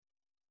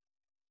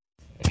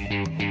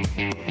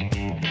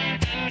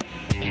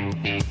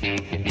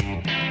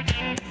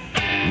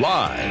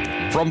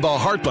Live from the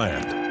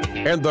heartland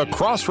and the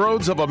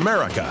crossroads of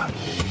America,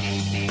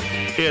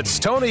 it's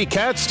Tony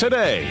Katz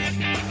Today.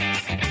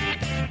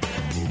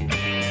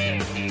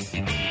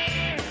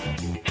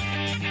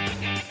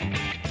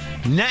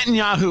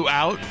 Netanyahu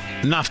out,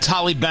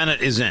 Naftali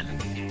Bennett is in.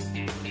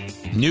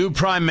 New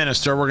prime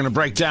minister, we're going to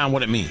break down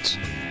what it means.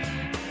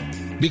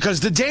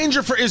 Because the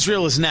danger for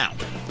Israel is now.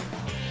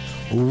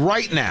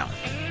 Right now.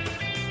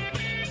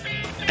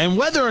 And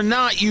whether or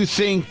not you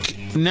think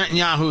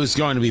Netanyahu is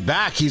going to be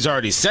back, he's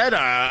already said,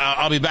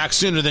 I'll be back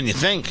sooner than you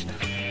think.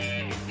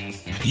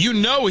 You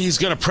know he's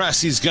going to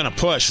press, he's going to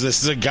push.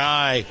 This is a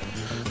guy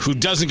who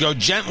doesn't go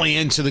gently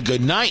into the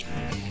good night.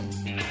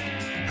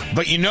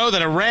 But you know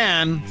that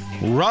Iran,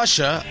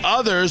 Russia,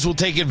 others will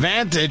take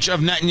advantage of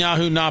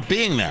Netanyahu not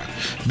being there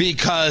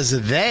because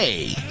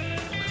they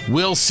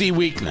will see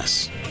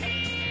weakness.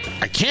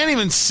 I can't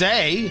even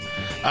say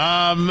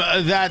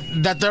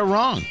that they're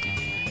wrong.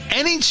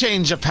 Any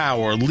change of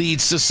power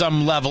leads to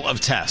some level of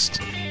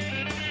test.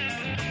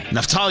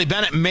 Naftali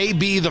Bennett may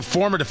be the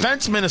former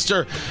defense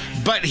minister,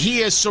 but he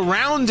is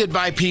surrounded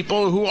by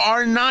people who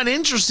are not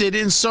interested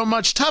in so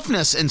much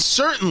toughness and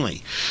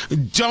certainly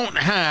don't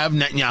have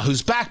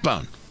Netanyahu's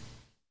backbone.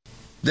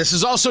 This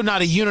is also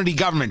not a unity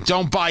government.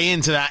 Don't buy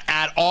into that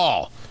at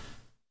all.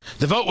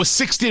 The vote was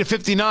 60 to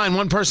 59.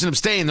 One person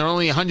abstained. There are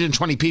only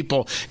 120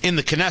 people in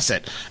the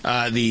Knesset,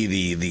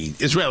 the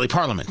Israeli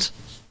parliament.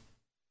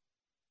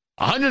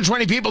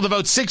 120 people to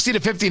vote 60 to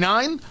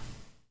 59?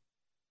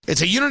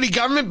 It's a unity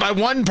government by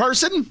one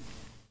person?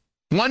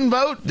 One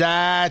vote?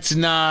 That's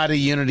not a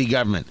unity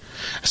government.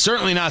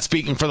 Certainly not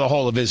speaking for the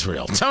whole of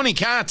Israel. Tony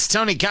Katz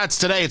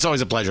Today. It's always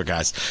a pleasure,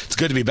 guys. It's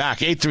good to be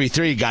back.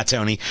 833 got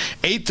Tony.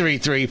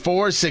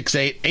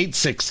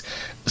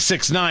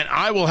 833-468-8669.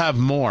 I will have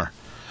more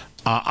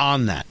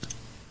on that.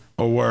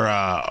 We're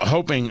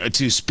hoping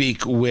to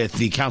speak with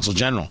the Consul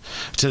General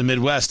to the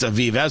Midwest,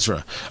 Aviv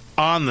Ezra,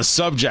 on the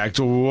subject.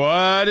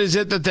 What is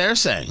it that they're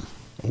saying?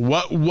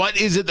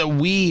 What is it that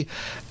we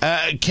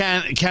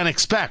can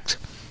expect?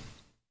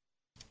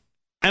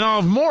 And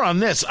I'll have more on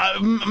this.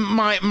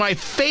 My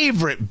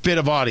favorite bit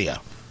of audio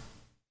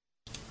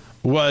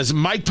was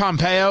Mike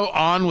Pompeo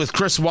on with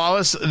Chris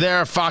Wallace there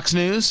at Fox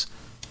News.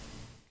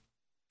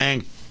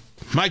 And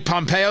Mike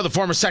Pompeo, the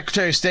former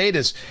Secretary of State,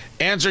 is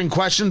answering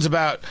questions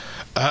about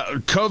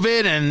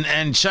COVID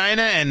and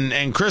China,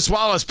 and Chris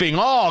Wallace being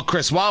all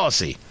Chris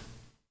Wallacey.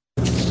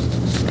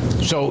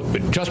 So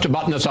just to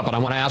button this up, and I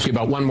want to ask you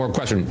about one more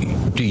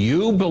question. Do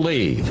you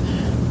believe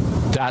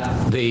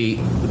that the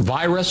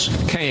virus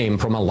came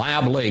from a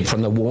lab leak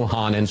from the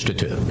Wuhan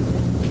Institute?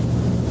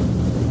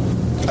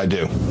 I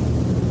do.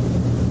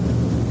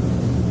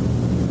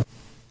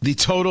 The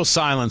total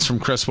silence from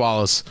Chris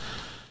Wallace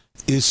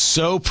is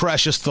so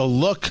precious. The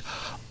look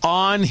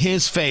on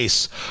his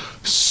face,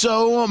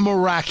 so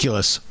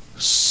miraculous.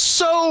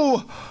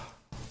 So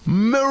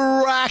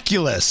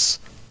miraculous.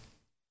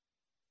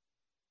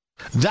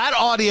 That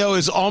audio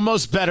is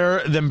almost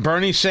better than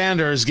Bernie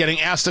Sanders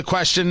getting asked a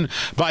question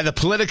by the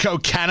Politico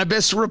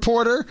cannabis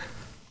reporter.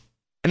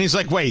 And he's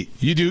like, wait,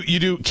 you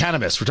do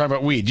cannabis. We're talking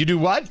about weed. You do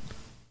what?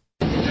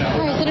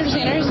 Hi, Senator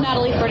Sanders,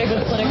 Natalie Furtick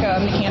with Politico.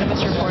 I'm the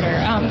cannabis reporter.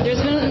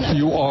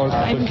 You are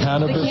the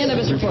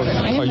cannabis reporter.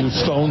 Are you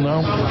stoned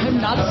now?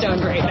 I'm not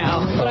stoned right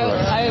now, but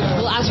I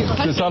will ask you a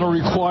question. Is that a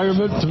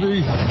requirement to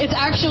be? It's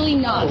actually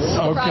not.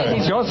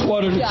 Okay, just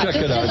wanted to check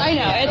it out. I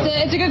know,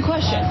 it's a good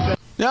question.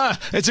 Yeah,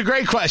 it's a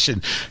great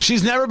question.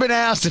 She's never been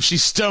asked if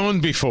she's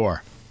stoned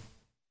before.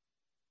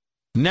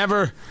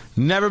 Never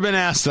been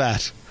asked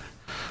that.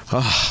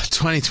 Oh,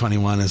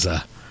 2021 is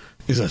a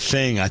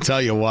thing. I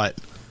tell you what.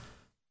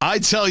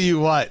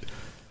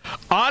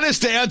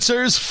 Honest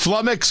answers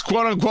flummox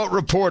quote-unquote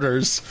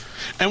reporters,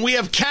 and we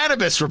have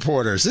cannabis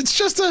reporters. It's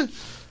just a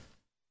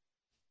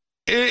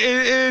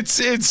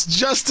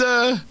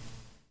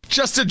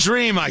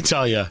dream, I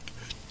tell you.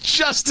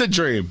 Just a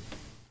dream.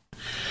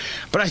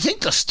 But I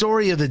think the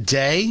story of the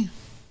day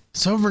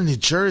is over in New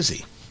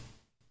Jersey.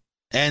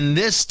 And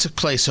this took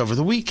place over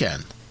the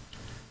weekend.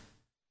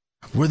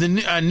 Where the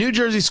New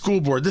Jersey School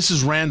Board, this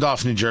is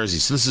Randolph, New Jersey.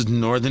 So this is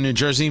northern New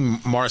Jersey,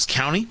 Morris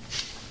County.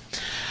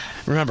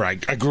 Remember, I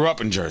grew up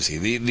in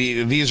Jersey.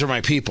 These are my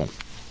people.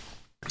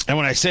 And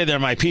when I say they're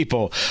my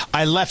people,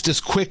 I left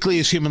as quickly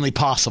as humanly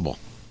possible.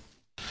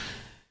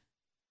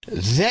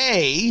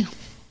 They,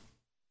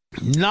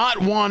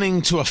 not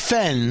wanting to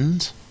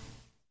offend,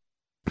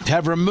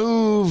 have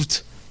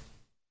removed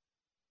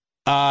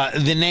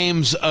the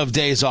names of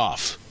days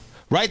off.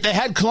 Right? They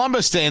had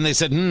Columbus Day, and they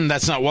said,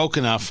 that's not woke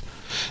enough.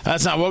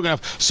 That's not woke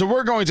enough. So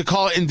we're going to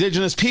call it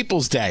Indigenous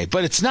Peoples Day.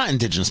 But it's not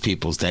Indigenous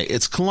Peoples Day.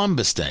 It's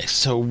Columbus Day.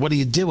 So what are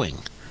you doing?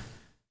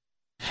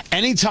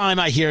 Anytime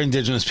I hear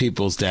Indigenous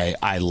Peoples Day,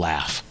 I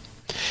laugh.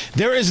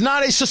 There is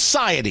not a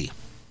society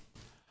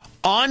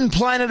on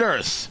planet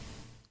Earth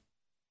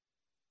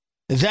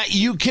that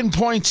you can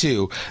point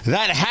to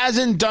that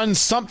hasn't done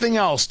something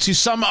else to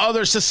some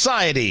other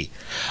society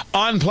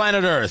on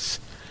planet Earth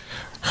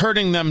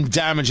hurting them,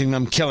 damaging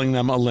them, killing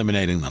them,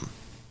 eliminating them.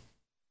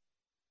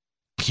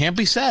 Can't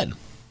be said.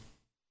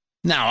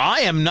 Now, I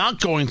am not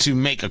going to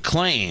make a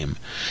claim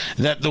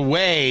that the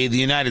way the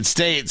United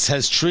States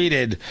has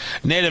treated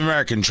Native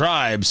American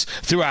tribes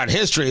throughout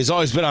history has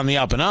always been on the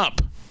up and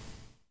up.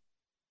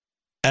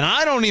 And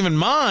I don't even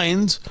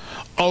mind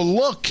a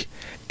look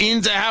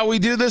into how we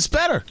do this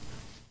better.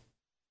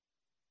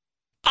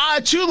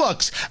 2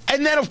 looks.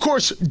 And then, of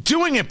course,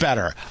 doing it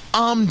better.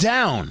 I'm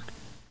down.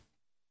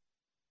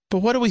 But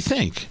what do we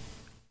think?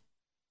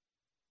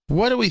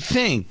 What do we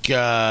think?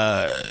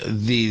 This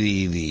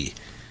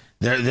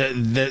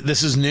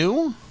is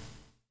new?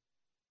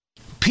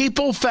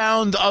 People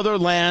found other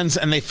lands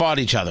and they fought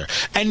each other.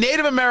 And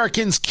Native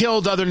Americans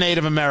killed other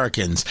Native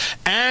Americans.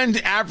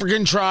 And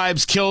African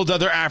tribes killed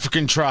other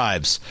African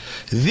tribes.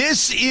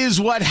 This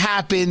is what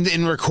happened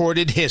in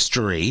recorded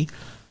history.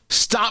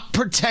 Stop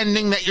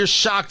pretending that you're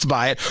shocked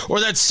by it or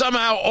that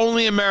somehow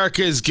only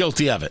America is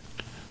guilty of it.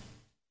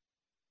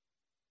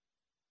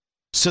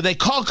 So they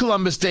call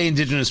Columbus Day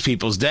Indigenous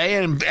Peoples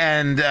Day, and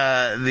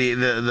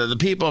the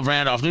people of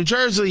Randolph, New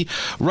Jersey,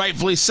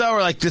 rightfully so, are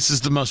like, this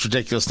is the most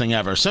ridiculous thing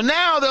ever. So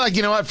now they're like,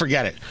 you know what,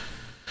 forget it.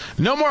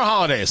 No more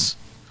holidays.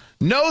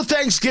 No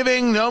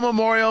Thanksgiving, no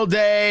Memorial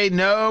Day,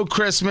 no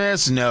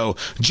Christmas, no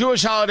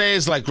Jewish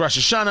holidays like Rosh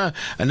Hashanah,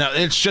 and no,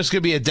 it's just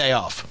going to be a day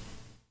off.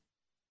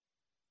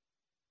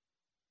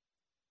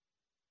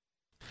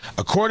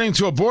 According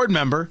to a board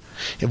member,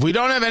 if we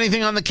don't have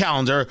anything on the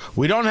calendar,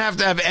 we don't have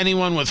to have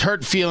anyone with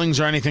hurt feelings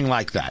or anything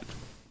like that.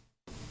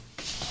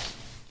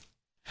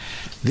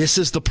 This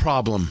is the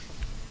problem.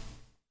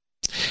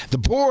 The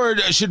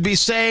board should be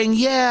saying,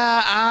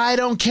 yeah, I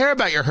don't care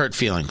about your hurt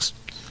feelings.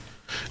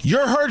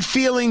 Your hurt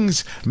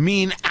feelings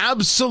mean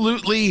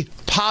absolutely,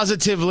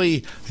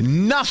 positively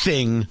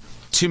nothing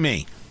to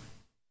me.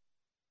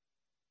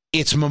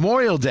 It's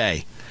Memorial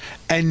Day,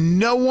 and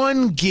no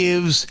one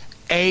gives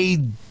a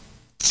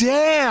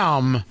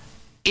damn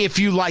if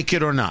you like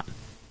it or not.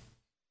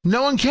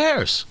 No one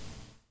cares.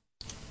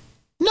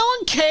 No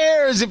one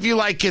cares if you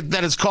like it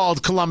that it's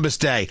called Columbus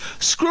Day.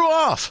 Screw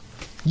off.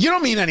 You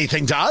don't mean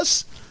anything to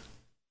us.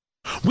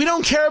 We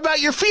don't care about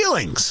your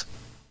feelings.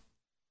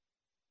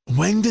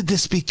 When did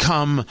this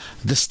become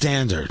the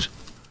standard?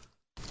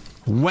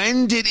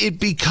 When did it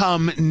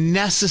become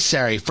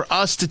necessary for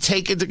us to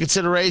take into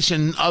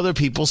consideration other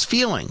people's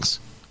feelings?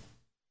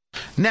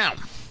 Now,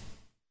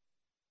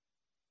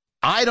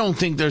 I don't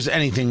think there's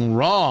anything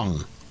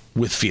wrong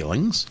with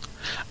feelings.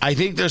 I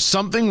think there's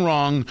something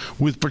wrong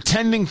with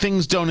pretending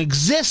things don't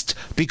exist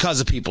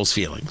because of people's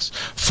feelings.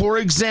 For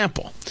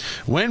example,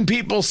 when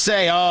people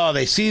say, oh,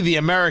 they see the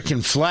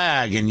American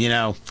flag and, you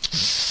know,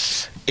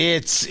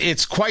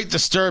 it's quite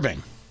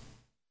disturbing.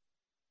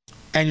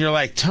 And you're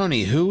like,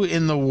 Tony, who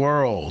in the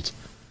world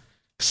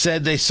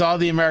said they saw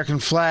the American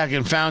flag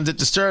and found it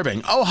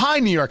disturbing? Oh, hi,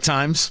 New York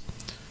Times.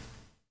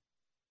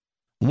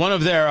 One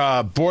of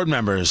their board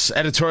members,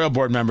 editorial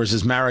board members,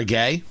 is Mara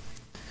Gay.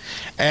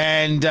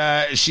 And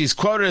she's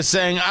quoted as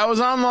saying, I was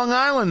on Long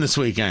Island this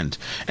weekend,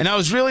 and I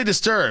was really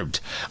disturbed.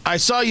 I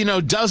saw,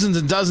 dozens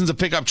and dozens of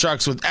pickup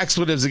trucks with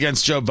expletives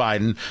against Joe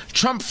Biden,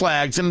 Trump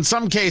flags, and in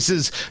some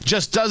cases,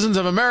 just dozens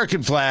of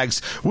American flags,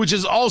 which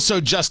is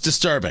also just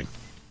disturbing.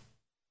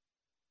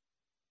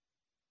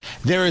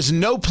 There is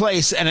no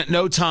place and at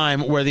no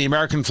time where the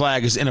American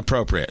flag is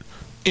inappropriate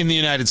in the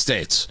United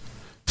States.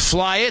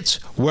 Fly it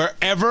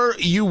wherever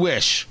you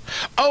wish.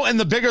 Oh, and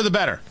the bigger the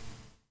better.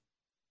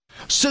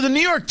 So the New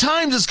York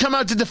Times has come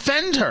out to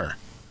defend her.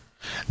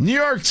 New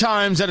York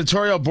Times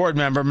editorial board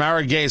member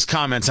Mara Gay's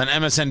comments on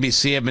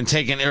MSNBC have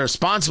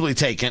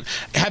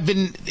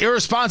been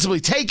irresponsibly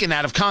taken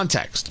out of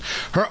context.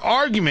 Her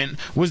argument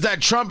was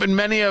that Trump and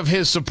many of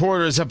his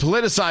supporters have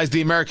politicized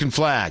the American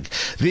flag.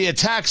 The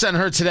attacks on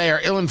her today are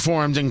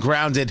ill-informed and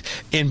grounded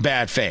in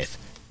bad faith.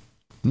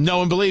 No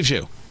one believes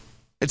you.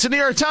 It's the New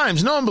York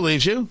Times. No one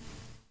believes you.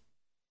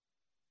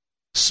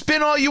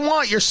 Spin all you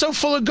want. You're so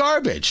full of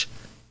garbage.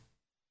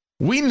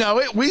 We know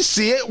it. We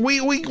see it.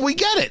 We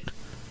get it.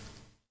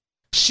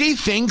 She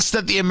thinks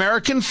that the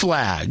American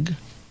flag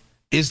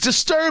is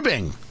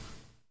disturbing.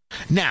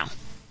 Now,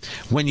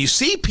 when you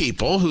see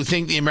people who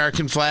think the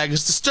American flag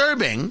is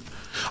disturbing,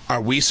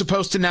 are we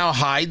supposed to now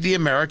hide the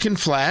American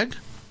flag?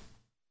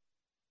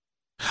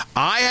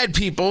 I had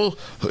people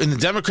in the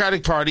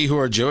Democratic Party who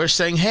are Jewish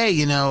saying, "Hey,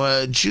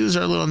 Jews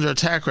are a little under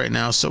attack right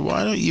now, so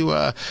why don't you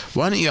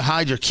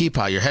hide your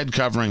kippah, your head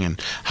covering,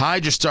 and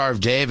hide your Star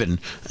of David,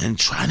 and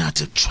try not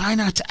to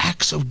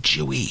act so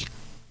Jewy.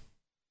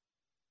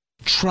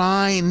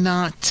 Try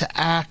not to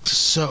act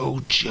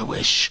so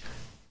Jewish.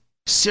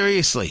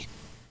 Seriously,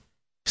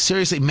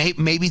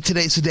 maybe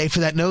today's the day for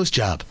that nose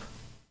job."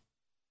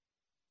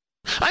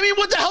 I mean,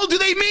 what the hell do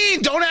they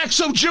mean? Don't act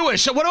so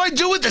Jewish. What do I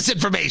do with this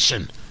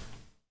information?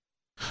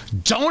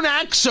 Don't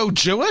act so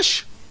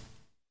Jewish?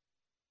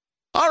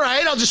 All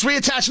right, I'll just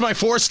reattach my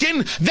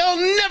foreskin. They'll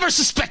never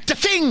suspect a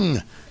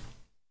thing.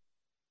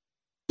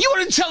 You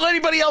wouldn't tell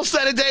anybody else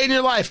that a day in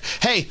your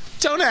life. Hey,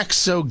 don't act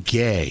so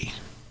gay.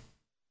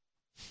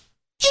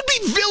 You'd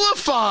be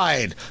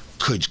vilified.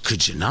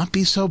 Could you not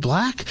be so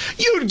black?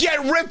 You'd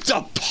get ripped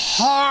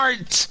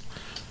apart.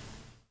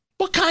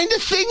 What kind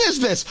of thing is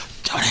this?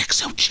 Don't act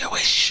so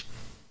Jewish.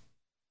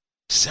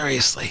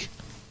 Seriously,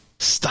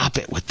 stop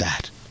it with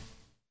that.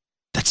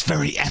 That's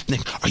very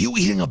ethnic. Are you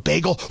eating a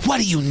bagel? What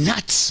are you,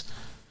 nuts?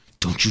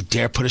 Don't you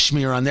dare put a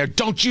schmear on there.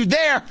 Don't you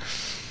dare.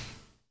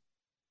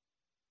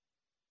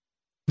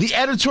 The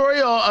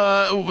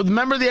editorial,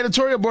 member of the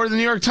editorial board of the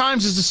New York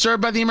Times is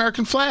disturbed by the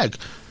American flag.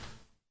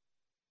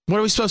 What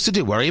are we supposed to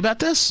do? Worry about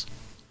this?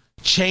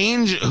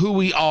 Change who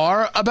we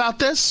are about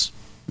this?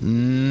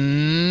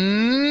 No.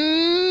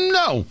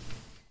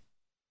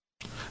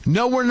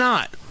 No, we're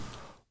not.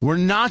 We're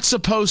not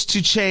supposed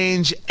to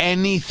change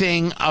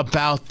anything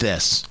about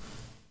this.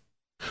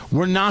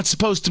 We're not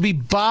supposed to be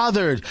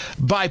bothered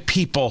by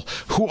people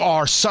who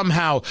are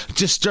somehow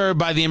disturbed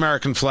by the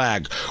American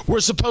flag. We're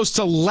supposed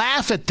to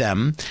laugh at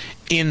them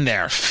in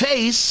their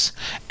face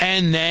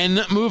and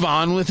then move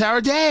on with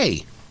our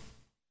day.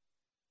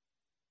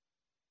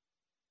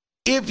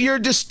 If you're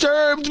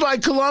disturbed by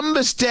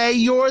Columbus Day,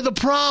 you're the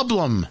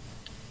problem.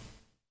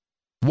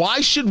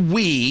 Why should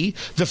we,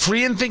 the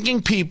free and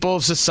thinking people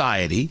of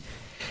society,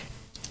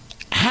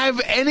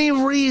 have any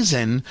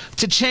reason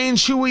to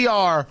change who we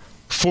are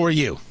for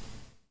you?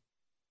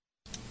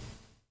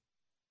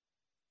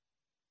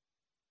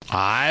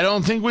 I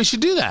don't think we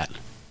should do that.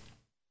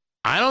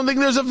 I don't think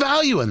there's a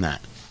value in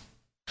that.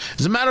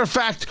 As a matter of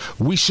fact,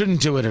 we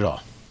shouldn't do it at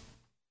all.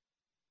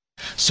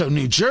 So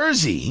New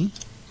Jersey,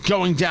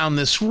 going down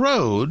this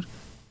road,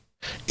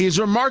 is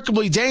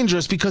remarkably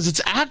dangerous because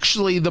it's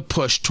actually the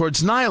push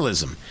towards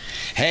nihilism.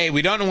 Hey,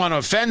 we don't want to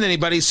offend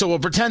anybody, so we'll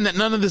pretend that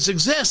none of this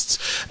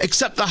exists,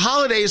 except the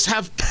holidays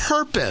have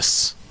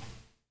purpose.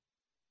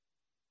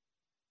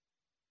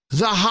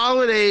 The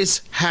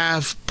holidays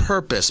have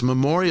purpose.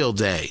 Memorial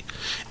Day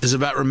is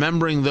about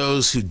remembering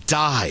those who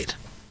died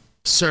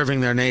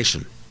serving their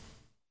nation.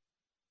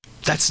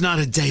 That's not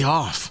a day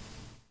off.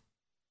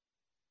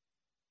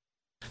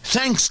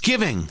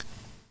 Thanksgiving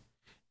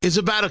is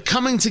about a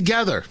coming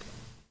together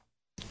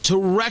to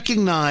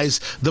recognize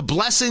the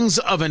blessings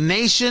of a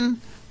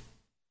nation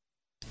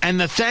and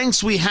the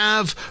thanks we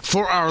have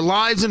for our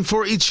lives and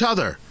for each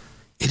other.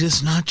 It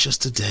is not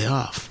just a day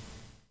off.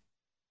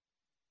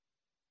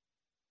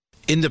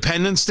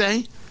 Independence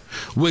Day,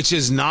 which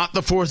is not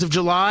the 4th of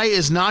July,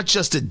 is not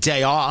just a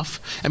day off.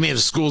 I mean, if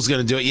the school's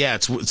going to do it, yeah,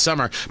 it's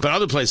summer, but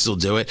other places will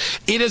do it.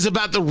 It is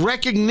about the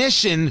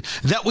recognition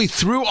that we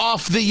threw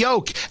off the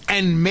yoke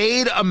and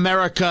made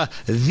America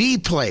the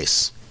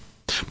place.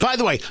 By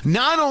the way,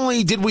 not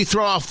only did we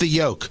throw off the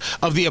yoke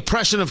of the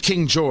oppression of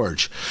King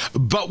George,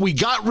 but we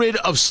got rid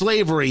of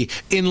slavery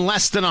in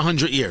less than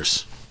 100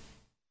 years.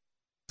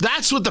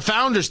 That's what the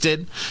founders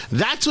did.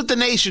 That's what the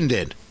nation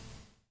did.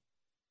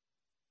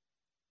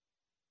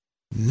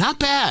 Not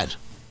bad.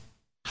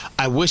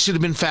 I wish it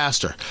had been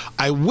faster.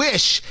 I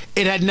wish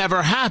it had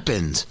never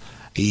happened.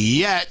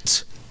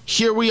 Yet,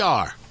 here we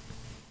are.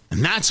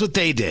 And that's what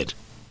they did.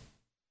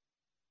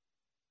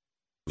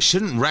 We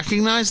shouldn't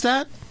recognize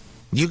that?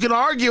 You could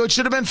argue it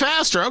should have been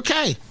faster.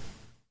 Okay.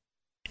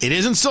 It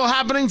isn't still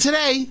happening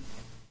today.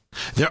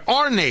 There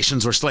are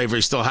nations where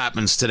slavery still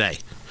happens today.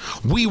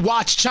 We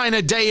watch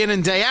China day in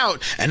and day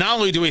out, and not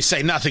only do we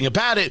say nothing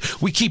about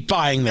it, we keep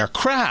buying their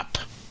crap.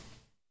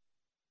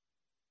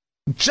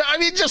 I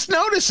mean, just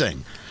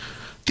noticing.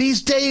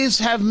 These days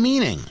have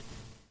meaning.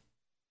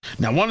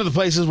 Now, one of the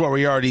places where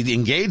we already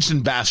engaged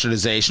in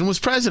bastardization was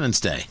President's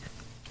Day.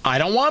 I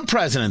don't want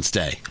President's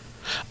Day.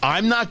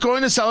 I'm not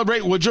going to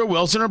celebrate Woodrow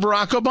Wilson or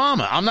Barack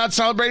Obama. I'm not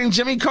celebrating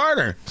Jimmy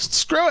Carter.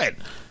 Screw it.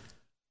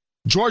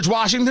 George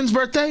Washington's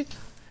birthday?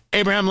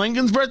 Abraham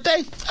Lincoln's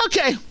birthday?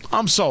 Okay,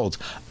 I'm sold.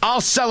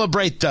 I'll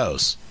celebrate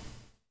those.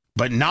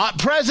 But not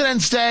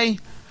President's Day.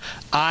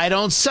 I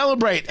don't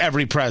celebrate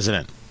every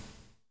president.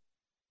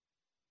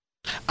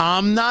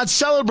 I'm not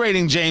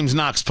celebrating James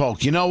Knox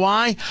Polk. You know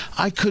why?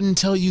 I couldn't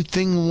tell you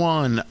thing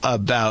one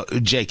about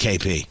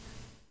JKP.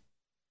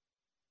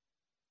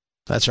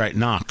 That's right,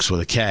 Knox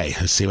with a K.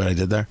 See what I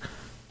did there?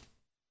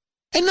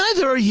 And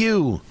neither are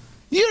you.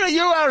 You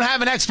don't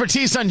have an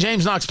expertise on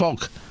James Knox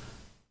Polk.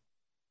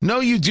 No,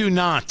 you do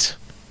not.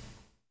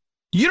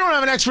 You don't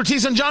have an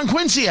expertise on John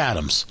Quincy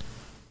Adams.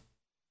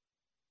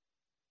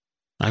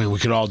 I mean, we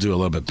could all do a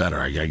little bit better,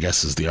 I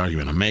guess is the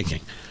argument I'm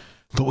making.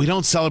 But we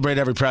don't celebrate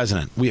every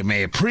president. We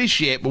may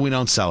appreciate, but we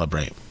don't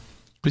celebrate.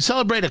 We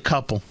celebrate a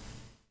couple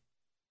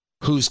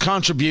whose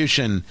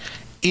contribution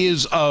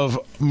is of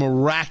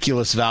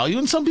miraculous value,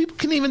 and some people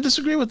can even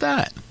disagree with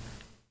that.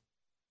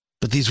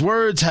 But these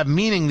words have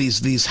meaning.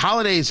 These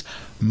holidays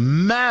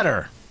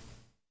matter.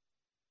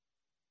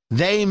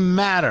 They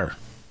matter.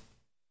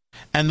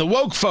 And the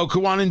woke folk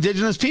who want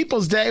Indigenous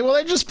Peoples Day, well,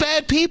 they're just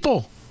bad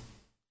people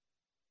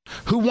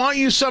who want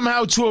you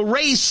somehow to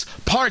erase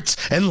parts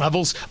and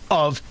levels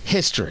of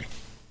history.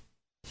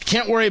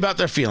 Can't worry about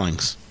their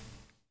feelings.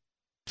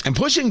 And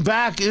pushing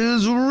back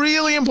is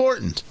really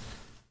important.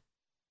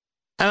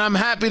 And I'm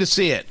happy to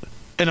see it.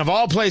 And of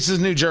all places,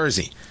 New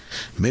Jersey.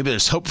 Maybe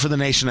there's hope for the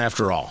nation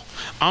after all.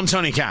 I'm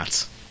Tony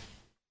Katz.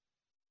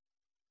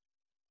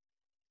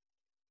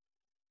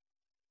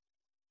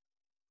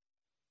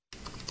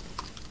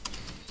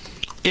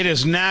 It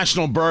is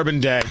National Bourbon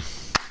Day.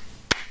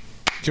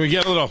 Can we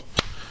get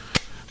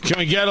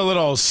a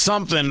little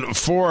something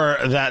for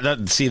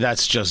that? See,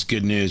 that's just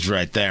good news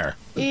right there.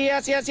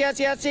 Yes.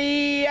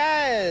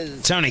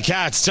 Tony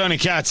Katz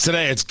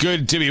today. It's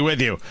good to be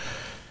with you.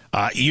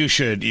 You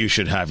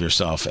should have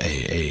yourself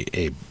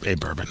a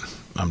bourbon.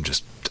 I'm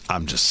just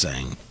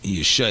saying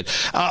you should.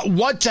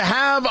 What to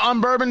have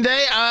on Bourbon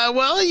Day?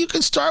 Well, you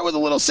can start with a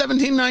little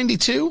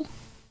 1792.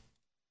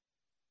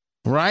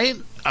 Right?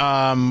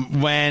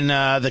 When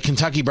the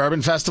Kentucky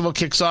Bourbon Festival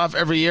kicks off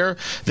every year,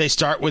 they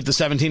start with the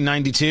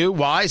 1792.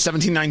 Why?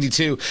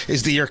 1792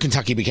 is the year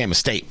Kentucky became a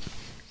state.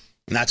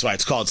 And that's why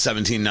it's called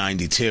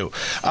 1792.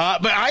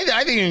 But I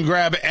think you can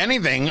grab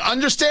anything.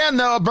 Understand,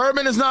 though, a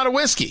bourbon is not a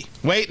whiskey.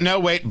 Wait,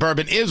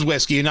 bourbon is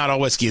whiskey. Not all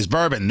whiskey is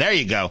bourbon. There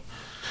you go.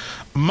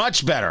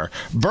 Much better.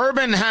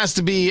 Bourbon has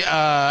to be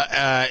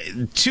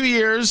 2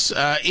 years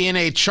in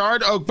a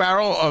charred oak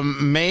barrel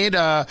made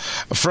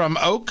from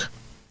oak.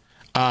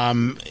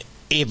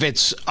 If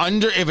it's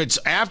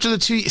after the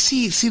 2 years,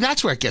 see,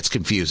 that's where it gets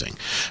confusing.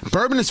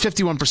 Bourbon is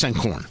 51%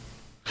 corn.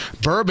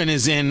 Bourbon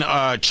is in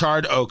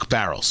charred oak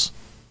barrels,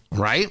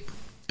 right?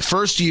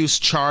 First use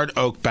charred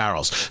oak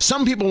barrels.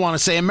 Some people want to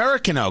say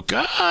American oak.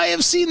 I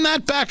have seen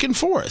that back and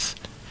forth.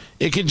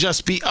 It can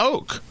just be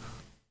oak,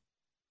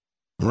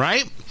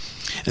 right?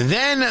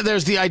 Then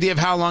there's the idea of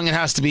how long it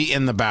has to be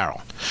in the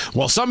barrel.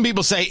 Well, some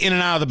people say in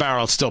and out of the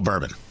barrel, it's still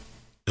bourbon.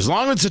 As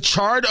long as it's a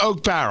charred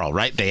oak barrel,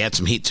 right? They add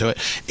some heat to it.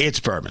 It's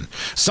bourbon.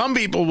 Some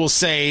people will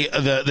say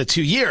the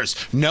 2 years.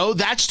 No,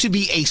 that's to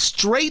be a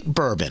straight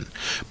bourbon.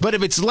 But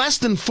if it's less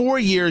than 4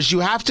 years, you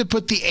have to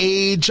put the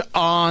age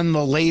on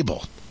the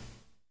label.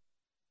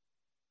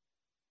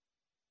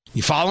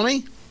 You follow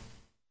me?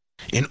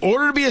 In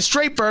order to be a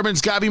straight bourbon,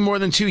 it's got to be more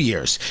than 2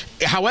 years.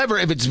 However,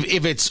 if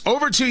it's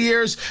over 2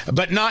 years,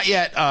 but not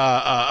yet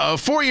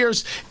 4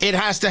 years, it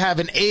has to have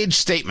an age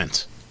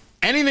statement.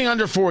 Anything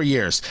under 4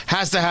 years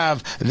has to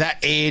have that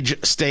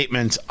age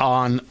statement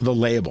on the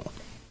label.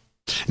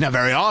 Now,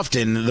 very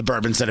often, the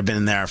bourbons that have been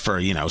in there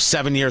for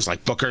 7 years,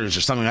 like Booker's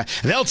or something like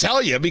that, they'll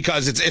tell you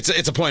because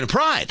it's a point of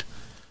pride.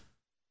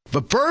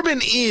 But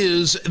bourbon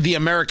is the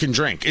American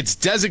drink. It's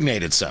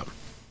designated so.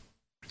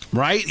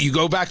 Right? You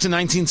go back to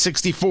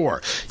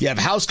 1964. You have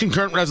House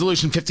Concurrent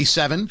Resolution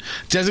 57,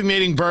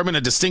 designating bourbon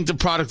a distinctive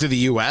product of the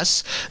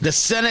U.S. The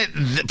Senate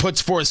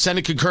puts forth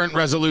Senate Concurrent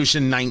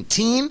Resolution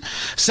 19,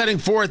 setting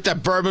forth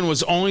that bourbon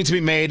was only to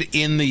be made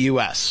in the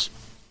U.S.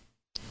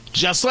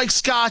 Just like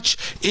Scotch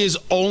is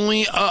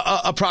only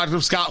a product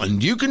of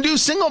Scotland. You can do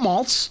single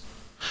malts.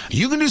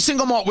 You can do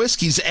single malt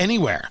whiskeys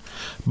anywhere.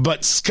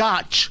 But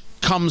Scotch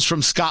comes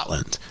from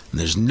Scotland.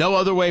 There's no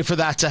other way for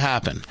that to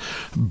happen.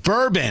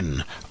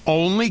 Bourbon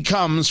only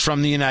comes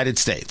from the United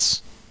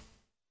States.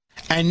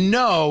 And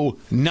no,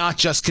 not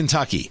just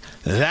Kentucky.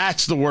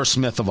 That's the worst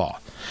myth of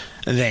all.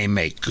 They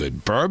make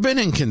good bourbon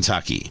in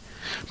Kentucky,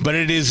 but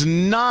it is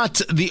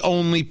not the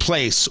only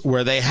place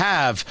where they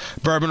have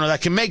bourbon or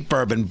that can make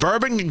bourbon.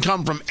 Bourbon can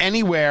come from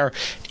anywhere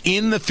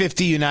in the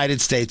 50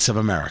 United States of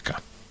America.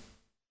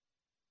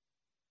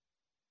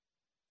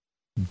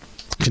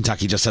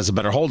 Kentucky just has a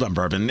better hold on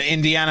bourbon.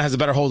 Indiana has a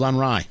better hold on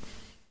rye.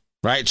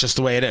 Right? It's just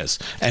the way it is.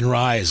 And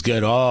rye is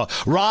good. Oh,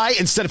 rye,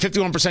 instead of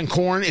 51%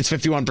 corn, it's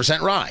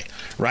 51% rye.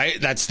 Right?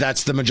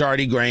 That's the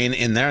majority grain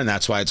in there, and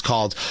that's why it's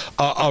called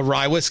a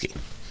rye whiskey.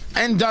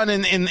 And done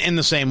in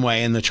the same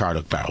way in the charred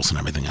oak barrels and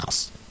everything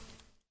else.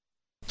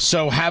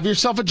 So have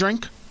yourself a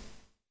drink.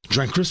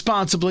 Drink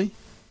responsibly.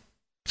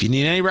 If you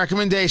need any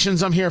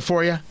recommendations, I'm here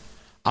for you.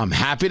 I'm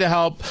happy to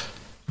help.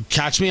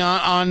 Catch me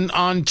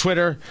on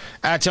Twitter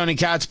at Tony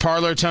Katz,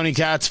 Parler Tony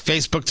Katz,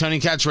 Facebook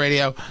Tony Katz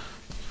Radio.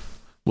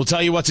 We'll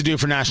tell you what to do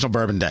for National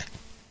Bourbon Day.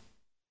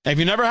 If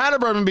you've never had a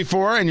bourbon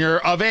before and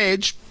you're of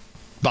age,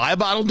 buy a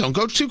bottle. Don't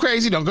go too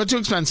crazy. Don't go too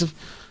expensive.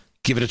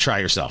 Give it a try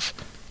yourself.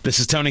 This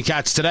is Tony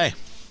Katz Today.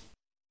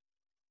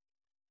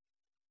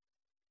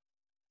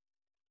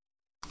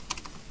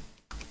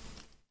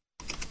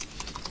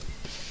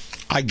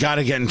 I got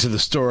to get into the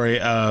story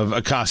of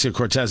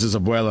Ocasio-Cortez's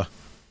abuela.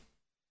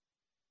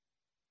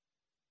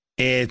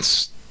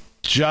 It's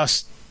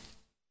just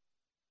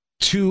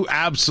too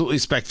absolutely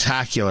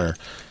spectacular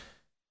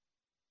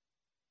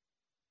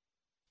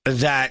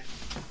that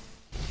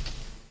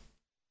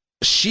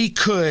she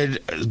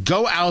could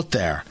go out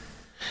there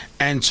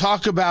and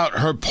talk about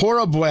her poor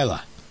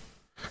abuela,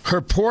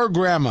 her poor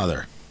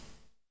grandmother,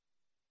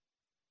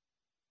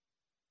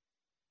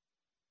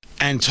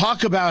 and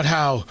talk about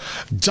how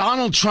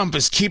Donald Trump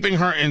is keeping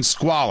her in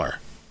squalor.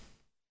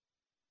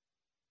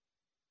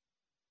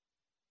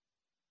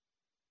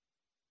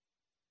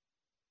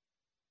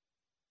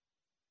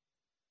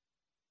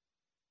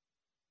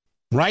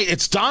 Right?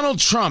 It's Donald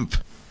Trump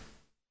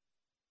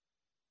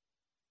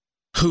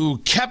who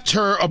kept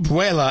her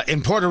abuela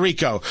in Puerto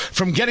Rico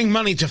from getting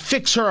money to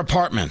fix her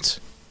apartment.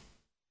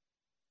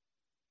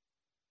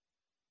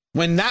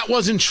 When that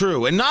wasn't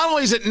true. And not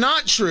only is it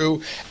not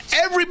true,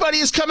 everybody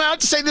has come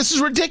out to say this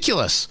is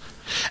ridiculous.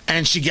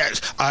 And she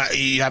gets,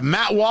 you have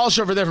Matt Walsh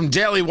over there from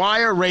Daily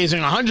Wire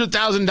raising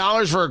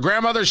 $100,000 for her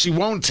grandmother. She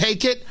won't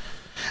take it.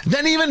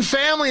 then even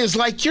family is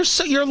like,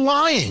 you're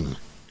lying.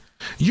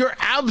 You're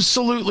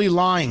absolutely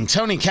lying.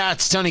 Tony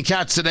Katz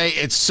today.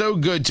 It's so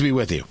good to be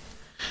with you.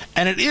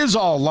 And it is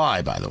all a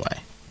lie, by the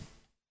way.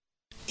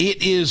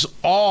 It is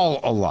all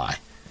a lie.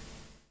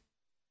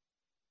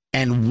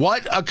 And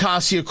what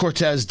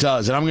Ocasio-Cortez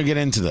does, and I'm going to get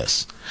into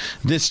this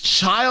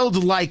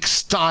childlike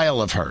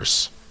style of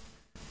hers.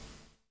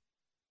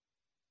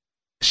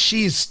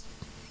 She is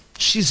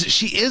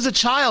a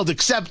child,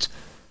 except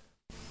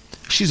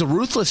she's a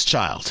ruthless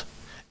child.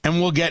 And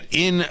we'll get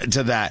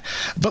into that.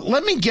 But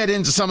let me get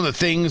into some of the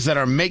things that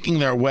are making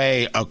their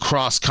way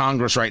across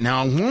Congress right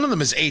now. And one of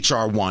them is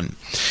H.R. 1.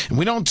 And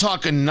we don't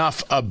talk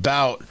enough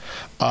about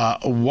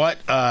what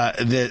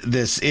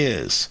this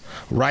is,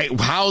 right?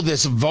 How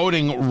this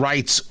voting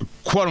rights,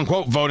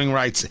 quote-unquote voting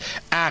rights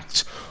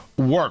act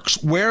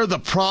works, where the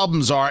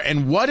problems are,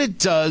 and what it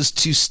does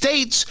to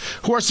states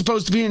who are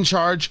supposed to be in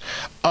charge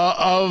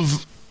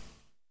of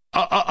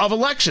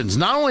elections.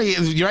 Not only,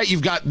 right,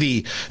 you've got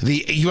you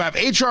have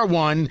H.R.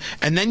 1,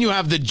 and then you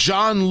have the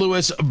John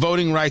Lewis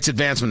Voting Rights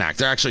Advancement Act.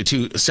 They're actually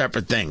two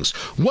separate things.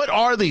 What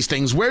are these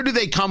things? Where do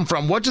they come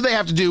from? What do they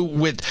have to do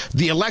with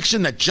the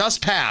election that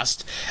just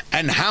passed?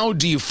 And how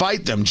do you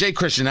fight them? J.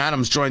 Christian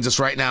Adams joins us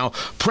right now,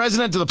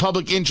 president of the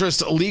Public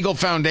Interest Legal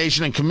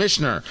Foundation and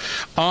commissioner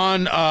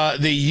on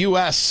the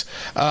U.S.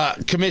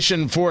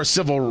 Commission for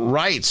Civil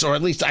Rights, or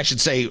at least I should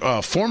say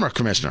former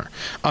commissioner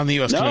on the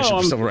U.S. Commission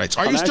for Civil Rights.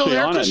 Are you still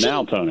there, Christian?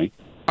 Now, Tony.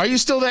 Are you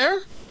still there?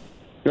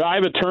 I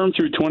have a term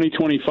through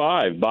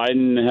 2025.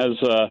 Biden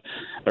has,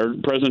 or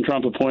President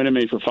Trump appointed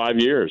me for 5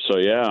 years. So,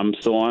 yeah, I'm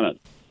still on it.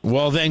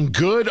 Well, then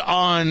good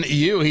on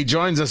you. He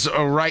joins us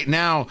right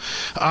now.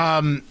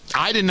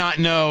 I did not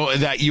know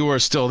that you were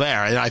still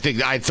there. And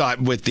I thought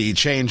with the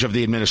change of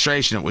the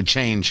administration, it would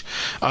change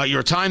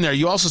your time there.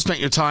 You also spent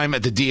your time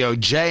at the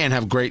DOJ and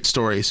have great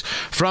stories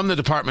from the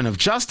Department of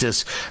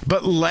Justice.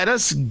 But let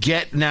us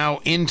get now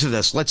into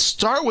this. Let's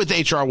start with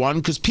H.R. 1,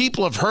 because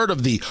people have heard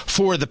of the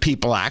For the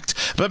People Act,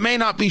 but may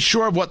not be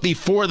sure of what the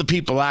For the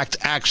People Act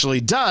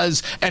actually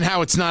does and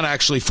how it's not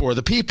actually for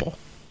the people.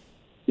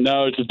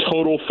 No, it's a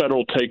total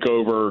federal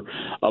takeover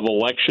of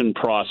election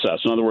process.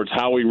 In other words,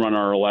 how we run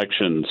our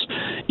elections.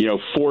 You know,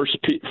 force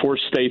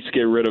states to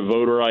get rid of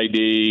voter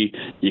ID.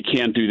 You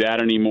can't do that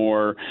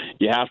anymore.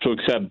 You have to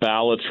accept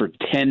ballots for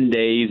 10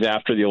 days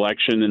after the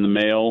election in the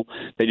mail.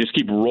 They just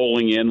keep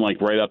rolling in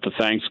like right up to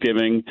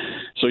Thanksgiving.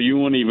 So you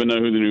wouldn't even know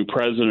who the new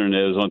president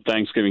is on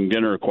Thanksgiving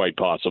dinner, quite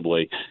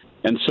possibly.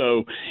 And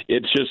so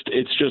it's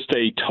just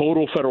a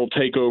total federal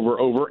takeover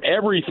over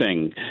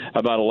everything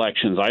about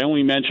elections. I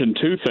only mentioned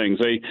two things: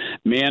 a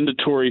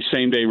mandatory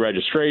same-day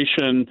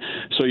registration,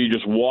 so you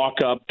just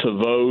walk up to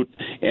vote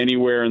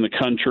anywhere in the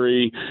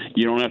country.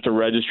 You don't have to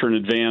register in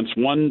advance.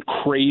 One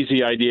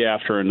crazy idea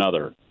after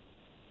another.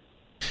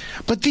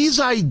 But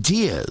these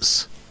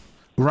ideas,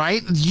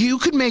 right? You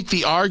could make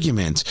the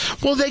argument,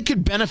 well, they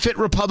could benefit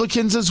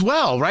Republicans as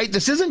well, right?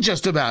 This isn't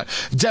just about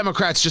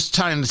Democrats just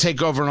trying to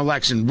take over an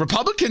election.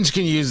 Republicans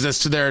can use this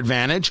to their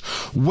advantage.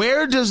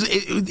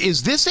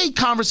 Is this a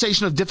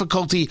conversation of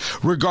difficulty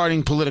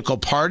regarding political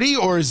party,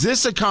 or is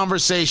this a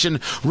conversation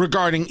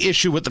regarding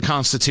issue with the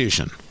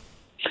Constitution?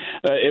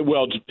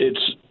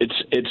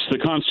 It's the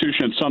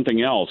Constitution. It's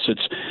something else.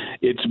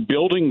 It's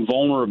building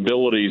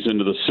vulnerabilities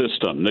into the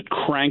system that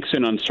cranks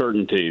in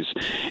uncertainties.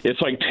 It's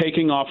like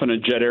taking off in a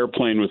jet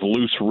airplane with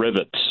loose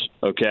rivets.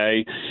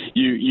 Okay,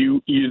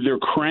 they're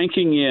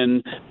cranking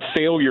in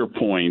failure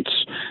points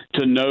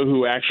to know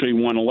who actually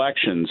won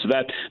elections.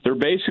 That they're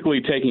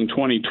basically taking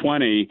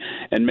 2020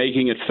 and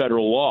making it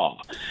federal law,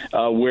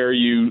 where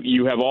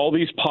you have all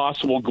these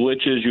possible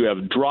glitches. You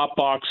have drop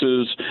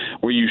boxes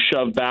where you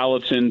shove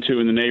ballots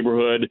into in the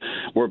neighborhood,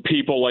 where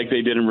people, like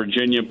they did in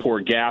Virginia, pour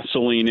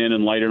gasoline in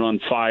and light it on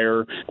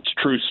fire. It's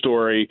a true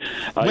story.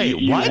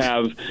 You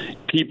have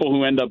people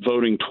who end up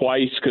voting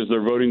twice because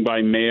they're voting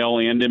by mail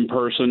and in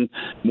person.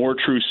 More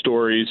true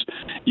stories.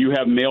 You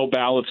have mail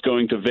ballots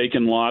going to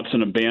vacant lots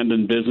and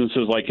abandoned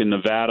businesses like in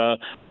Nevada.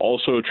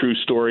 Also a true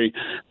story.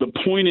 The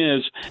point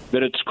is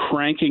that it's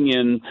cranking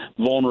in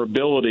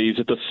vulnerabilities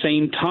at the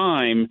same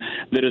time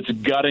that it's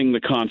gutting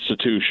the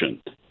Constitution.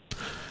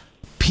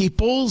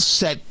 People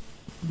set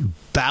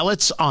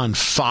ballots on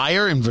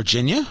fire in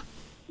Virginia?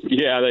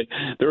 Yeah,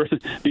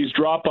 these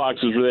drop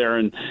boxes were there,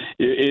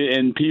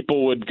 and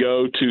people would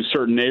go to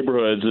certain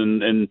neighborhoods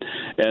and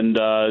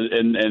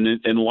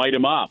light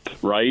them up,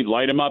 right?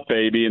 Light them up,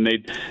 baby, and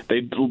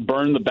they'd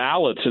burn the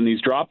ballots in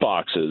these drop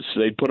boxes.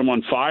 They'd put them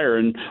on fire,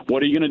 and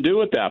what are you going to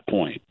do at that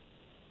point?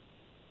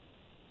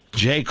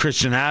 J.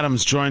 Christian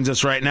Adams joins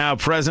us right now,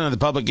 president of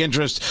the Public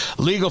Interest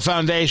Legal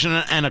Foundation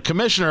and a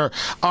commissioner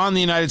on the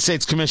United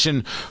States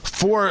Commission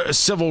for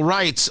Civil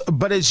Rights.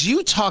 But as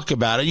you talk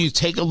about it, you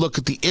take a look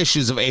at the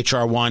issues of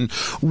H.R. 1,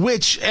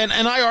 which, and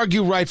I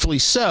argue rightfully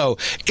so,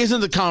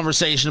 isn't the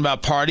conversation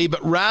about party,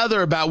 but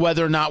rather about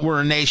whether or not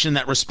we're a nation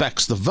that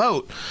respects the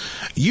vote.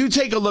 You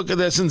take a look at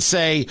this and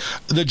say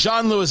the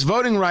John Lewis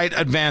Voting Rights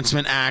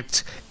Advancement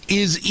Act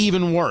is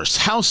even worse.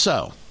 How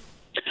so?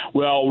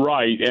 Well,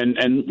 right,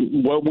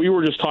 and what we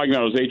were just talking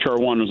about was H.R.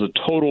 1 was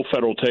a total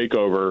federal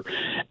takeover,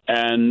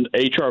 and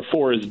H.R.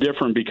 4 is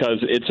different because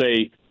it's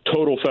a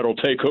total federal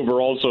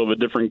takeover also of a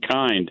different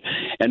kind.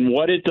 And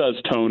what it does,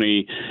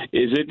 Tony,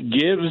 is it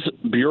gives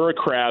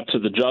bureaucrats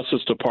at the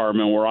Justice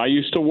Department, where I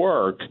used to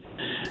work,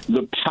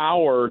 the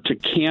power to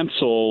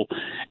cancel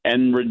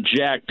and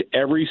reject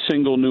every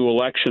single new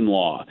election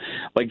law.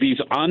 Like these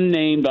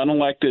unnamed,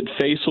 unelected,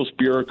 faceless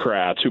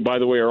bureaucrats, who, by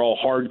the way, are all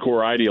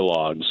hardcore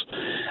ideologues,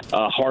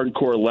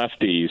 hardcore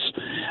lefties,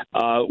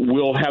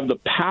 will have the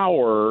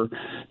power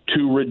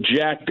to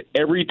reject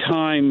every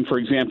time, for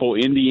example,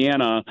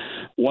 Indiana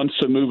wants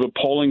to move a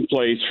polling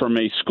place from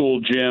a school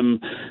gym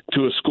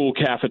to a school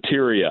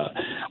cafeteria,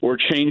 or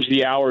change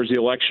the hours the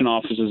election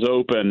office is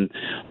open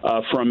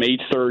from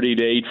 8:30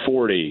 to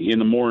 8:40 in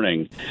the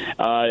morning,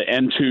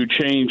 and to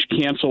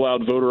cancel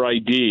out voter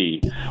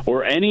ID,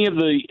 or any of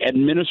the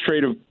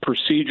administrative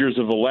procedures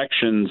of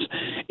elections.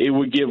 It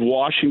would give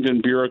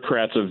Washington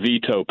bureaucrats a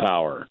veto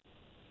power.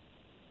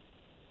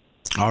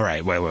 All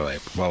right, wait.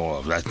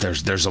 Whoa.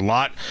 There's a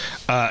lot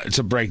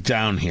to break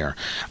down here.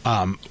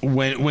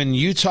 When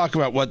you talk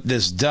about what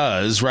this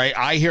does, right,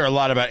 I hear a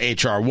lot about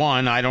H.R.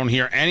 1. I don't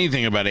hear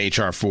anything about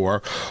H.R.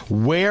 4.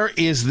 Where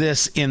is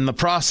this in the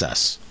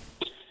process?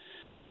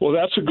 Well,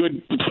 that's a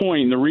good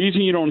point. The reason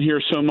you don't hear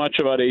so much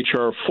about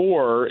H.R.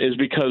 4 is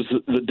because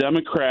the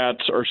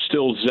Democrats are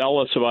still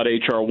zealous about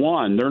H.R.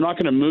 1. They're not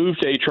going to move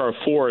to H.R.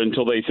 4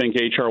 until they think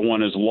H.R.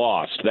 1 is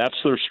lost. That's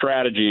their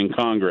strategy in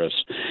Congress,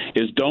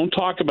 is don't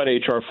talk about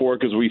H.R. 4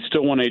 because we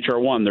still want H.R.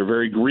 1. They're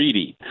very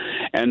greedy.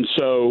 And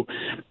so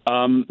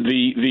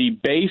the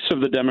base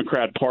of the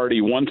Democrat Party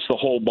wants the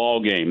whole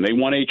ball game. They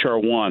want H.R.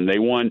 1. They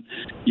want,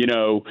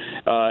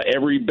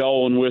 every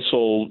bell and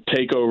whistle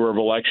takeover of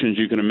elections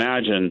you can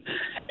imagine.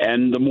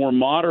 And the more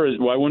moderate,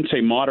 well, I wouldn't say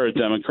moderate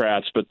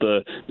Democrats, but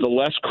the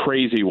less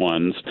crazy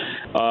ones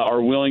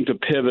are willing to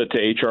pivot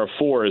to H.R.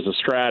 4 as a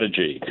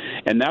strategy.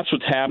 And that's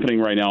what's happening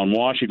right now in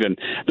Washington.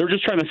 They're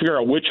just trying to figure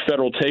out which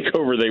federal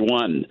takeover they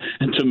want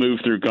to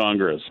move through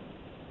Congress.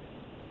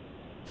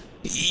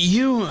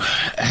 You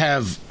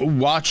have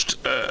watched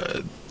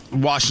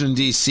Washington,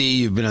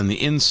 D.C. You've been on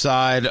the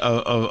inside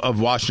of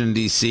Washington,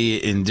 D.C.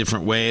 in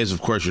different ways.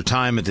 Of course, your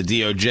time at the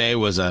DOJ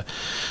was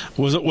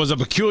a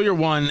peculiar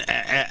one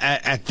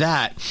at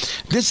that.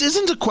 This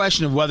isn't a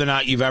question of whether or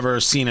not you've ever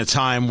seen a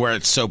time where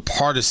it's so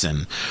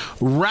partisan.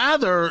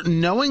 Rather,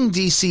 knowing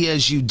D.C.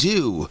 as you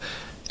do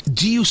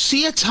you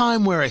see a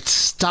time where it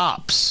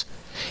stops?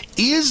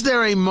 Is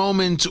there a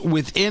moment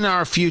within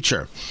our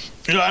future,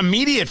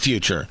 immediate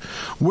future,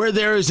 where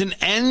there is an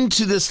end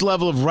to this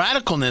level of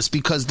radicalness?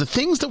 Because the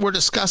things that we're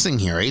discussing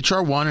here,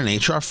 H.R. 1 and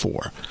H.R.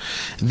 4,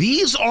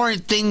 these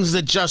aren't things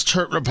that just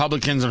hurt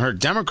Republicans and hurt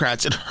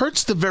Democrats. It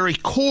hurts the very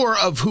core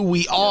of who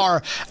we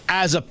are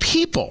as a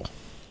people.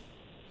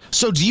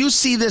 So do you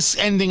see this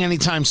ending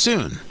anytime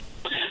soon?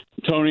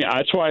 Tony,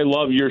 that's why I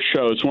love your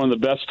show. It's one of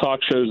the best talk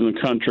shows in the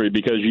country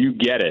because you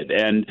get it.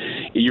 And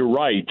you're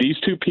right. These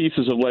two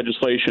pieces of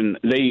legislation,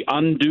 they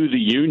undo the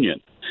union.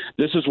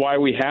 This is why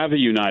we have a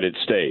United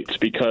States,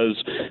 because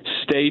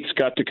states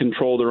got to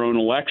control their own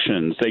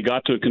elections. They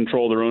got to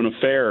control their own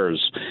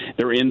affairs,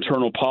 their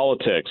internal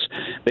politics.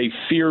 They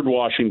feared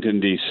Washington,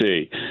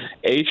 D.C.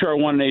 H.R.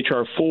 1 and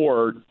H.R.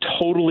 4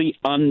 totally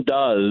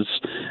undoes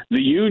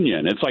the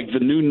union. It's like the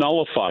new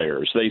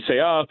nullifiers. They say,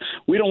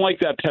 we don't like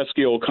that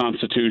pesky old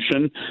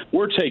Constitution.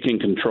 We're taking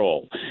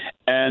control.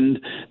 And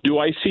do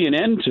I see an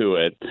end to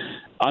it?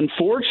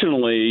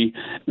 Unfortunately,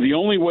 the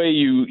only way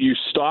you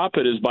stop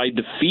it is by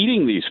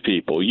defeating these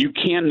people. You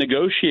can't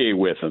negotiate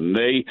with them.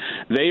 They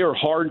are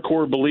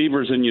hardcore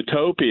believers in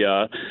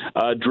utopia,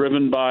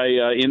 driven by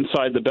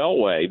inside the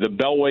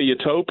Beltway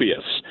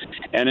utopias.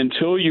 And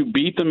until you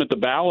beat them at the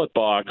ballot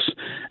box,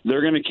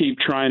 they're going to keep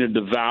trying to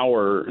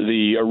devour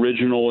the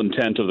original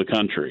intent of the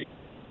country.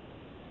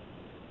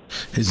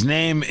 His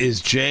name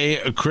is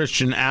J.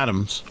 Christian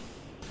Adams.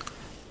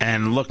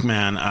 And look,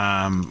 man,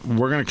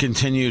 we're going to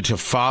continue to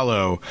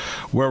follow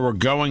where we're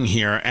going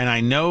here. And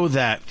I know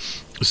that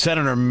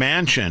Senator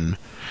Manchin,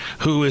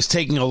 who is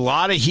taking a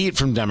lot of heat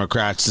from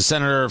Democrats,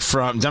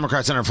 the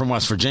Democrat senator from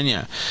West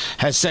Virginia,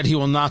 has said he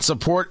will not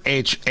support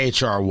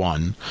H.R.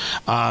 1.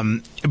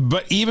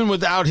 But even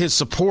without his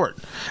support,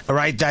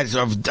 right, that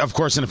of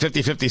course in a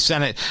 50-50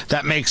 Senate,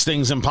 that makes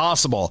things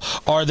impossible.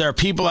 Are there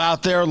people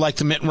out there like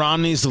the Mitt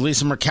Romneys, the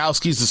Lisa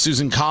Murkowskis, the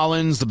Susan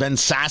Collins, the Ben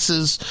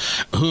Sasses,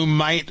 who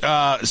might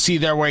see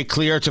their way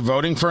clear to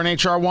voting for an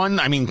H.R. 1?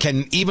 I mean,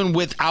 even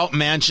without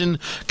Manchin,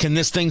 can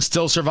this thing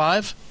still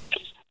survive?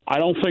 I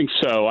don't think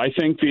so. I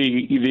think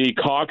the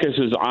caucus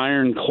is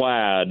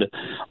ironclad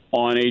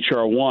on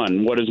H.R.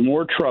 1. What is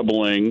more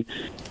troubling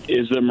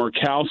is that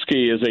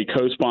Murkowski is a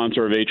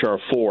co-sponsor of H.R.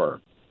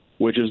 4,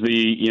 which is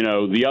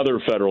the other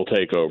federal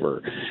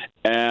takeover.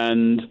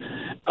 And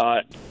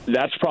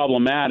that's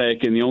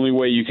problematic, and the only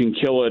way you can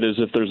kill it is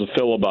if there's a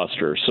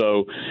filibuster.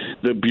 So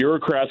the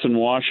bureaucrats in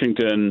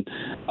Washington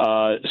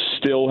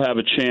still have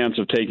a chance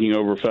of taking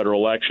over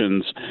federal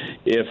elections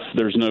if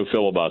there's no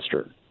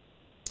filibuster.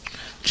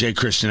 J.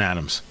 Christian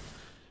Adams,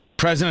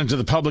 president of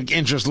the Public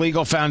Interest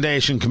Legal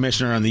Foundation,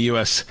 commissioner on the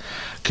U.S.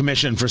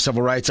 Commission for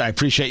Civil Rights. I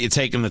appreciate you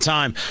taking the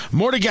time.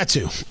 More to get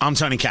to. I'm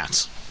Tony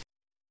Katz.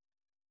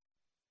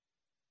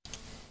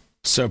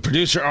 So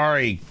producer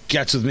Ari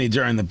gets with me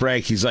during the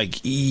break. He's like,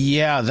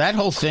 yeah, that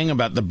whole thing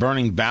about the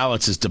burning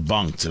ballots is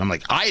debunked. And I'm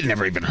like, I had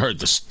never even heard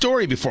the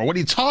story before. What are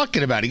you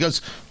talking about? He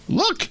goes,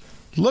 look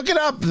it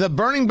up. The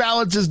burning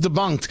ballots is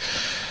debunked.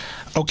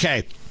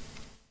 Okay,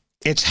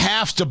 it's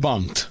half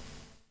debunked.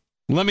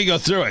 Let me go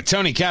through it.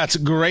 Tony Katz,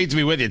 great to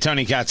be with you.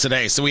 Tony Katz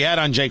today. So we had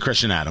on Jay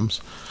Christian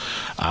Adams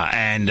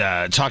and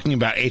talking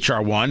about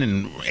H.R. 1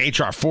 and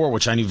H.R. 4,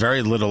 which I knew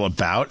very little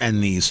about,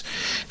 and these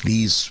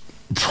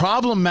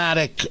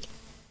problematic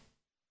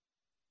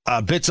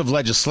bits of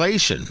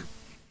legislation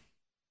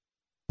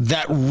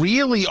that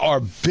really are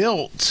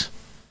built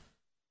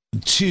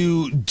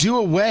to do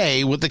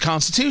away with the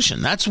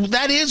Constitution.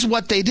 That is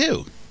what they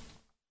do.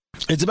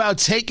 It's about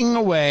taking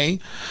away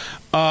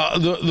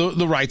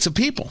the rights of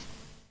people,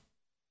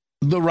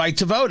 the right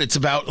to vote. It's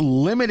about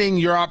limiting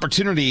your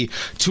opportunity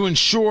to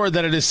ensure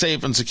that it is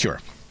safe and secure.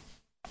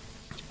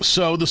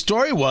 So the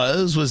story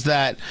was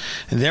that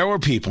there were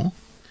people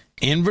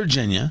in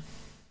Virginia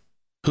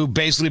who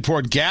basically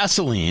poured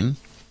gasoline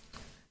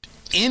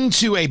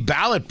into a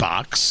ballot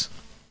box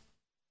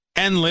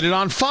and lit it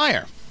on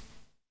fire.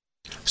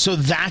 So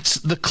that's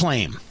the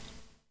claim.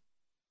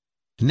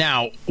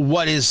 Now,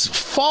 what is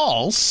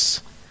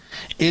false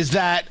is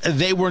that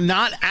they were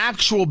not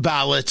actual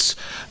ballots,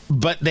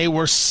 but they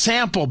were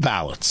sample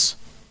ballots.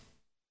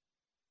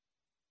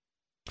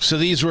 So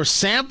these were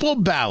sample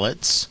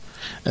ballots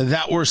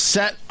that were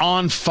set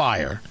on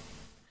fire.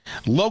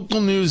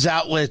 Local news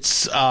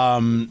outlets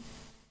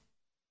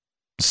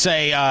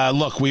say,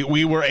 look,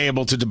 we were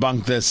able to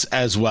debunk this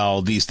as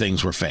well. These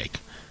things were fake.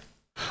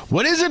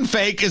 What isn't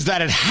fake is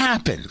that it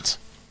happened.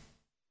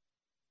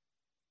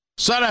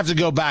 So I'd have to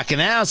go back and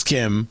ask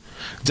him,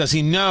 does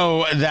he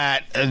know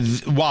that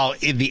while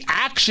the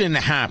action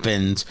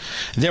happened,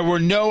 there were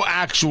no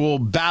actual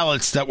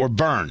ballots that were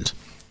burned?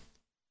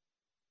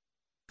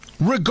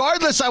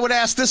 Regardless, I would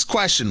ask this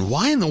question.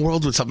 Why in the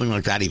world would something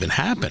like that even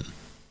happen?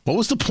 What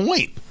was the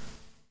point?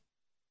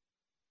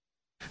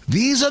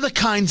 These are the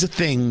kinds of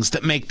things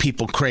that make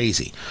people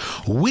crazy.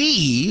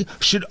 We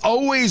should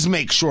always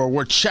make sure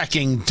we're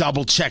checking,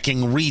 double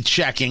checking,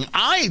 rechecking.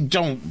 I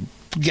don't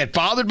get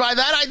bothered by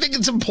that. I think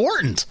it's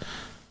important.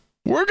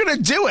 We're going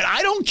to do it.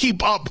 I don't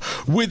keep up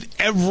with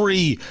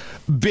every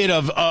bit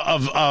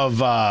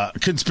of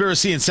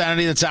conspiracy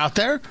insanity that's out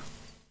there.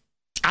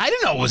 I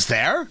didn't know it was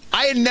there.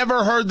 I had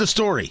never heard the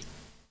story.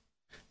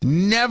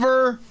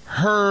 Never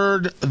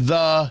heard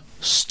the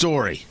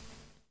story.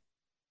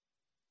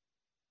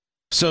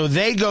 So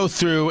they go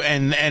through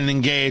and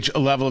engage a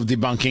level of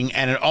debunking,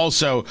 and it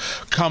also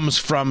comes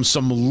from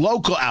some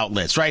local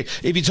outlets, right?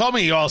 If you told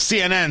me,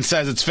 CNN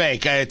says it's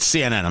fake, it's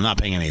CNN. I'm not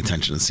paying any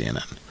attention to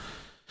CNN.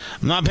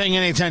 I'm not paying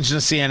any attention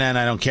to CNN.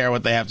 I don't care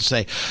what they have to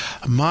say.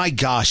 My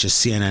gosh, is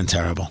CNN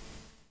terrible.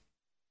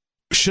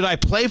 Should I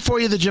play for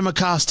you the Jim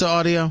Acosta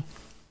audio?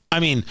 I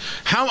mean,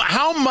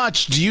 how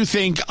much do you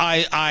think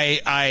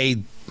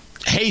I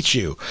hate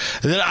you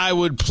that I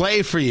would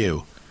play for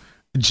you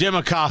Jim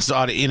Acosta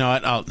audio? You know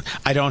what?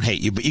 I don't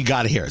hate you, but you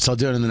got to hear it. So I'll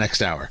do it in the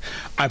next hour.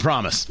 I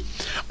promise.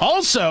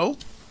 Also,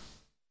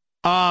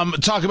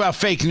 talk about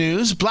fake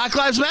news. Black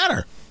Lives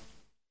Matter.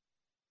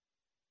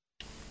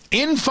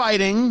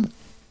 Infighting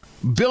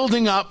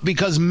building up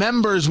because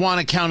members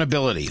want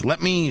accountability.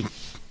 Let me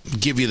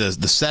give you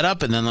the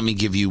setup, and then let me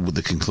give you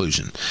the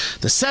conclusion.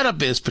 The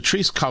setup is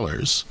Patrisse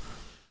Cullors,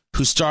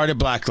 who started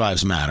Black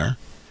Lives Matter,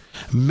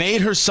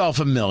 made herself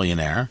a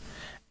millionaire,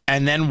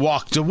 and then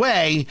walked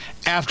away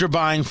after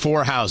buying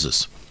 4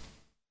 houses.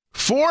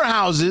 4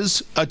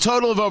 houses, a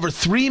total of over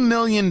 $3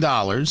 million.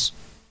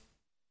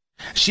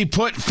 She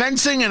put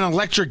fencing and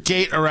electric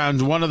gate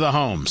around one of the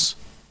homes.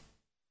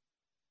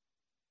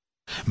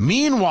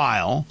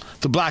 Meanwhile,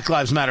 the Black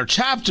Lives Matter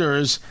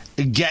chapters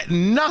get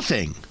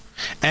nothing,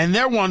 and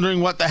they're wondering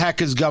what the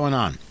heck is going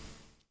on.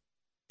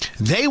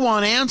 They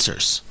want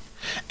answers.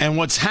 And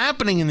what's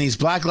happening in these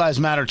Black Lives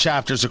Matter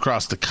chapters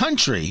across the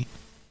country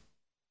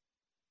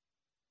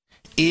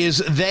is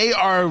they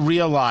are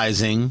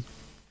realizing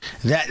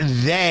that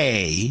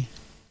they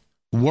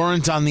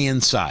weren't on the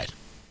inside.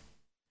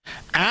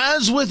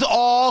 As with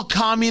all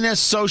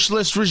communist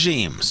socialist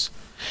regimes,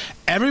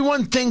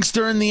 everyone thinks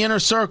they're in the inner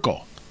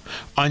circle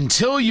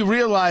until you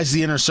realize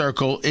the inner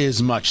circle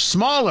is much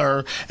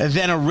smaller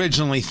than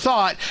originally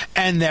thought,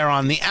 and they're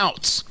on the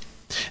outs.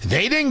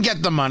 They didn't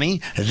get the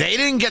money. They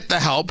didn't get the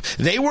help.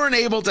 They weren't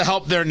able to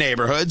help their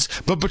neighborhoods.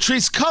 But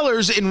Patrisse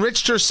Cullors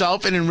enriched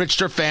herself and enriched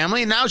her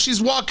family, and now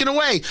she's walking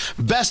away.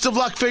 Best of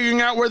luck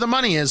figuring out where the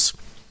money is.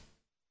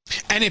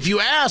 And if you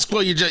ask,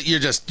 well, you're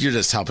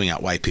just helping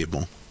out white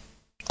people.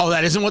 Oh,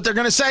 that isn't what they're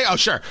going to say? Oh,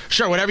 sure,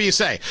 whatever you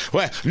say.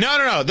 Well,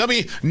 no.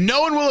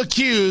 No one will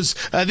accuse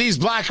these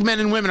black men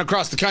and women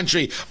across the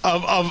country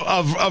of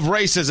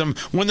racism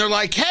when they're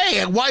like,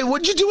 hey,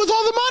 what'd you do with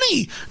all the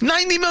money?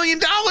 $90 million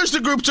the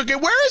group took it.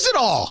 Where is it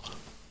all?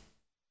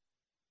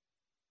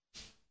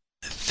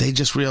 They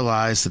just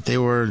realized that they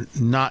were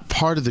not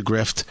part of the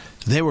grift.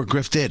 They were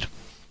grifted.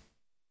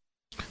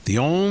 The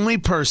only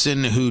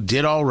person who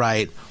did all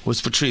right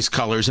was Patrisse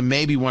Cullors and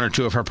maybe one or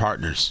two of her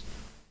partners.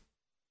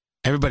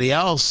 Everybody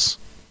else,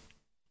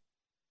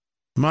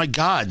 my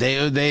God,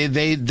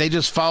 they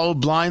just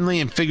followed blindly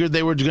and figured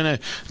they were going to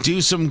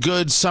do some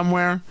good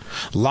somewhere.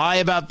 Lie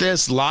about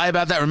this, lie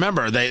about that.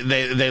 Remember,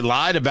 they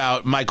lied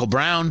about Michael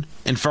Brown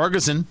in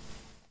Ferguson.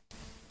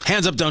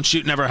 Hands up, don't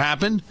shoot never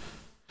happened.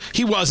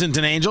 He wasn't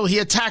an angel. He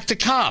attacked a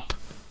cop.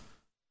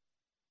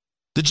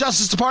 The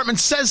Justice Department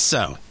says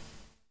so.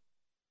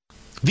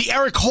 The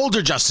Eric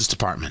Holder Justice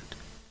Department.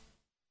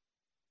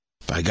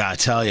 But I gotta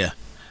tell you,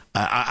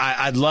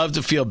 I'd love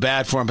to feel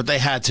bad for him, but they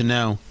had to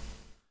know.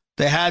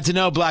 They had to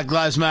know Black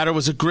Lives Matter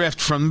was a grift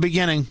from the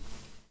beginning.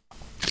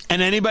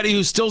 And anybody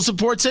who still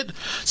supports it,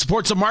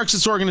 supports a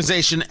Marxist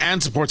organization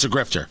and supports a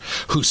grifter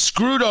who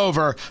screwed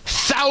over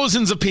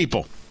thousands of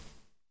people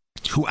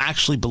who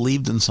actually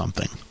believed in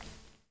something.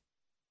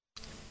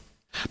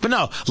 But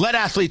no, let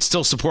athletes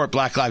still support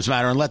Black Lives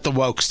Matter and let the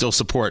woke still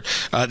support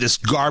this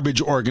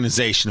garbage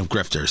organization of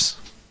grifters.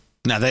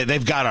 Now,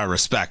 they've got our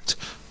respect.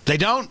 They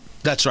don't?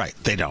 That's right,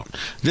 they don't.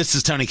 This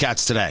is Tony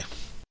Katz Today.